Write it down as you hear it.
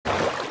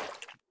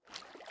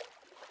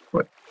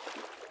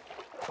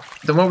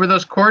Then what were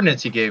those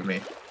coordinates you gave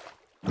me?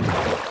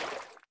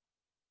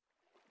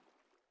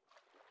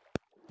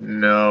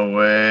 No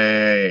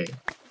way.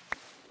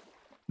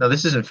 No,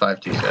 this isn't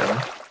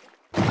 527.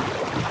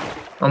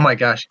 Oh my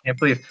gosh, I can't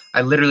believe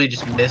I literally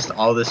just missed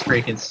all this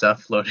freaking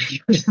stuff floating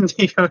in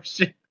the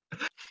ocean.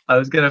 I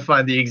was gonna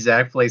find the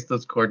exact place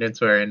those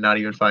coordinates were and not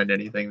even find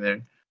anything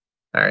there.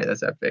 Alright,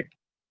 that's epic.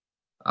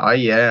 Oh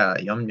yeah,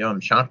 yum yum,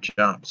 chomp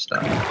chomp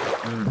stuff.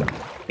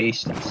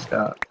 Tasty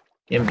stuff.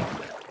 Gimme.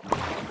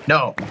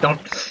 No,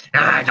 don't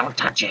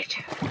touch it.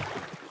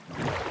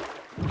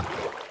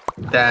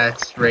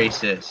 That's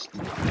racist.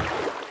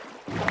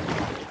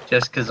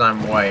 Just because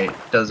I'm white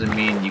doesn't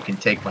mean you can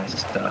take my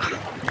stuff.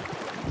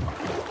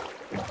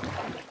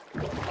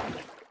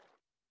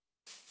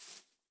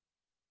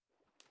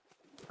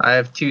 I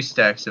have 2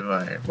 stacks of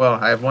iron. Well,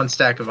 I have 1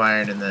 stack of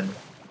iron and then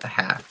a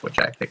half, which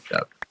I picked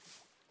up.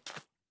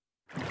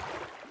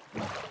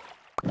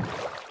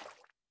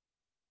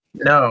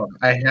 No,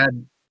 I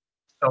had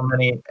so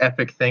many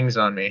epic things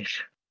on me.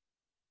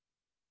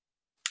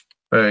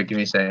 Wait, give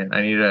me a second.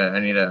 I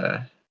need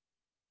to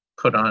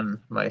put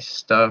on my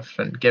stuff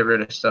and get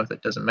rid of stuff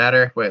that doesn't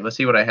matter. Wait, let's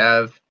see what I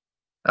have.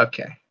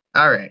 Okay.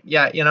 Alright.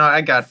 Yeah, you know,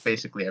 I got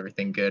basically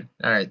everything good.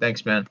 Alright,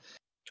 thanks, man.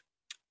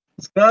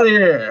 Let's get out of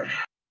here.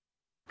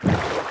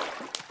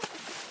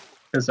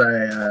 Because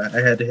I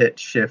had to hit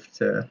shift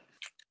to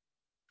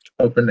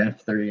open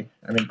F3.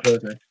 I mean,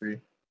 close F3.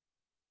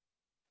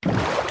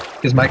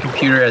 Because my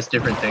computer has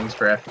different things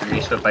for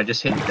F3, so if I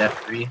just hit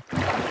F3...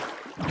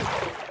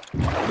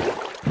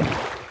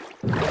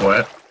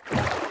 What?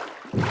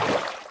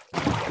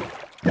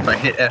 If I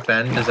hit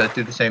FN, does that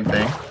do the same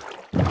thing?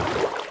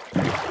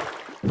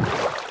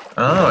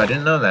 Oh, I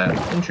didn't know that.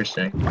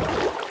 Interesting.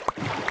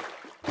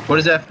 What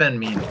does FN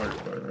mean?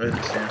 What does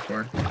it stand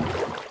for?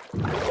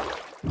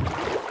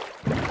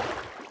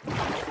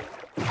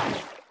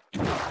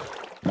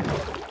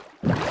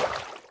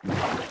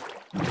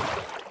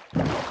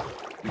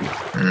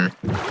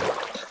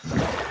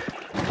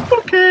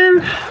 Okay.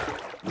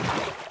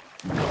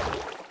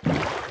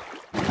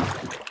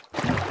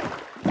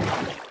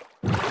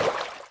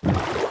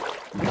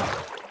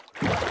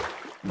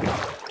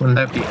 Wouldn't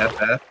that be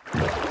FF?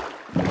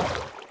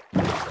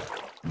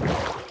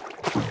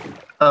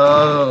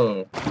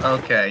 Oh,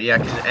 okay, yeah,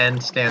 because N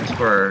stands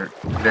for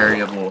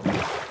variable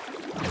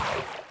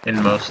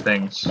in most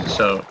things,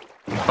 so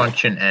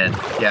function N.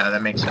 Yeah,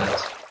 that makes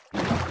sense.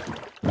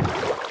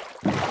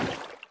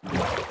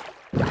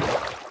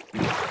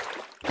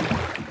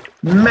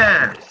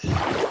 Math!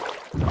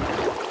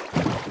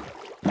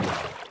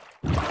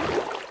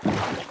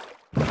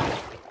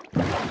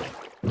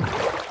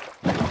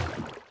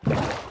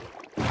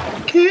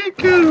 Can't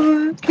get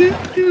away,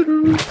 can't get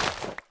away.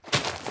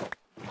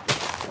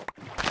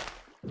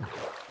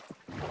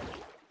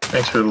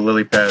 Thanks for the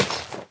lily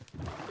pads.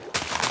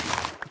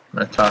 I'm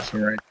gonna toss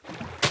them right.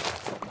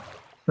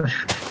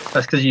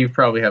 That's because you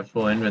probably have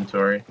full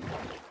inventory.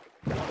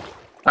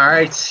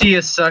 Alright, see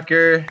ya,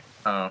 sucker.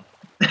 Oh.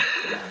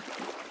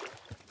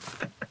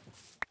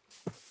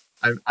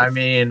 I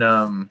mean,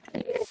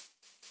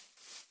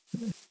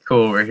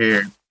 cool, we're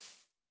here.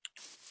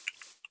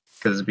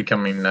 Because it's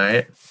becoming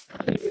night.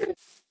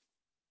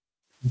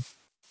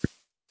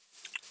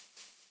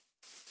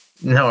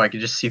 No, I can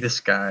just see the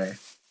sky.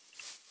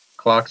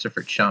 Clocks are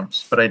for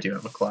chumps, but I do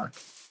have a clock.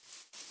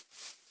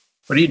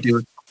 What do you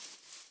do?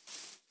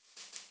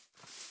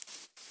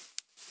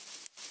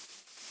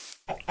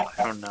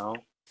 I don't know.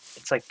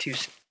 It's like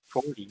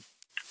 240.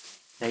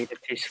 Negative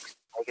 260.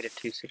 Negative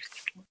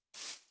 260.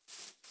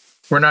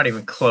 We're not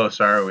even close,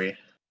 are we?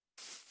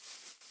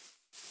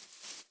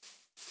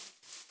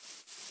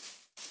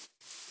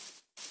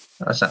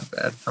 That's not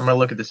bad. I'm gonna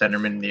look at this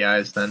Enderman in the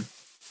eyes then.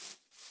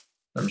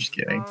 I'm just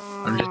kidding.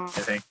 I'm just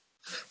kidding.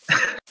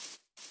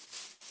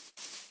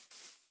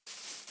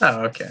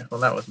 Oh, okay.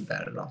 Well, that wasn't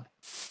bad at all.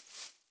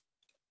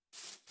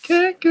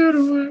 Can't get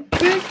away.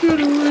 Can't get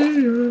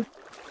away.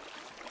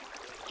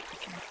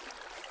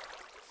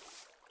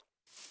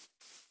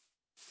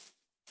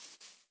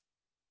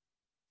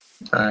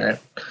 Alright.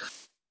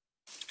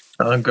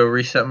 I'll go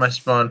reset my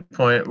spawn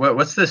point.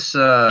 What's this?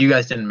 You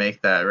guys didn't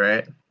make that,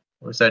 right?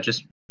 Was that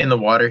just in the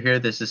water here?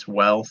 There's this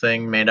well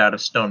thing made out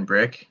of stone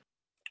brick.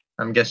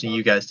 I'm guessing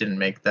you guys didn't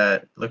make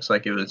that. Looks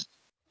like it was.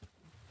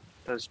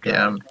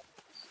 Yeah, I'm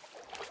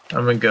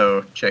gonna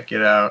go check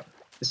it out.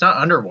 It's not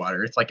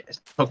underwater. It's like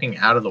poking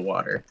out of the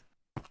water.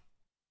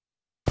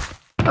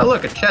 Oh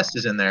look, a chest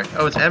is in there.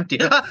 Oh, it's empty.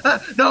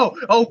 No!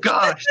 Oh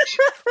gosh!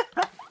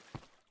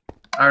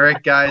 All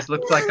right, guys.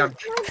 Looks like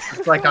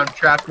I'm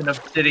trapped in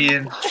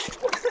obsidian.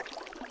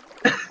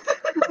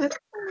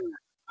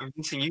 I'm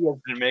guessing you guys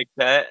didn't make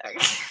that.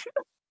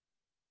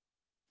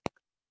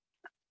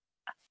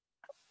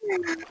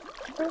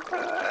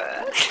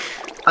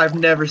 I've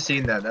never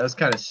seen that. That was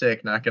kind of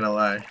sick, not gonna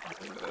lie.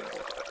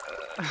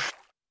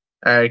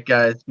 Alright,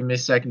 guys, give me a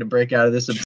second to break out of this